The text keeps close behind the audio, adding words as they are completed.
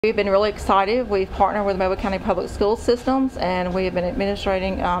We've been really excited. We've partnered with Mobile County Public School Systems, and we have been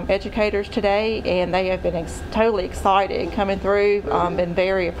administrating educators today, and they have been totally excited coming through, been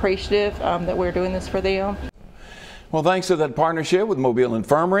very appreciative that we're doing this for them. Well, thanks to that partnership with Mobile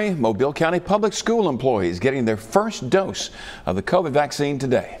Infirmary, Mobile County Public School employees getting their first dose of the COVID vaccine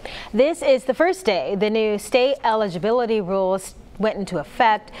today. This is the first day the new state eligibility rules went into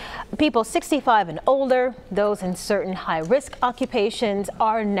effect. People 65 and older, those in certain high-risk occupations,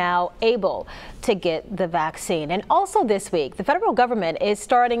 are now able to get the vaccine. And also this week, the federal government is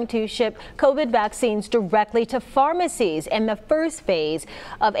starting to ship COVID vaccines directly to pharmacies in the first phase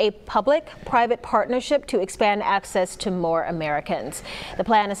of a public-private partnership to expand access to more Americans. The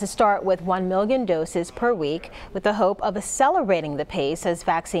plan is to start with 1 million doses per week, with the hope of accelerating the pace as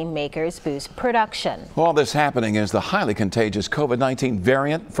vaccine makers boost production. All this happening as the highly contagious COVID-19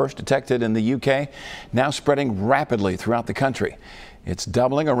 variant, first detected in the UK, now spreading rapidly throughout the country. It's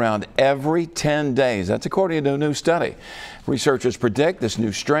doubling around every 10 days. That's according to a new study. Researchers predict this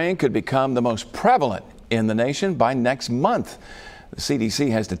new strain could become the most prevalent in the nation by next month. The CDC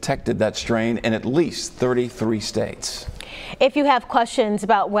has detected that strain in at least 33 states. If you have questions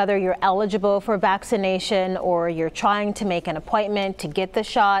about whether you're eligible for vaccination or you're trying to make an appointment to get the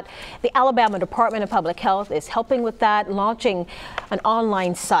shot, the Alabama Department of Public Health is helping with that, launching an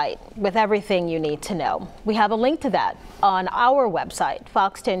online site with everything you need to know. We have a link to that on our website,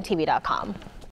 fox10tv.com.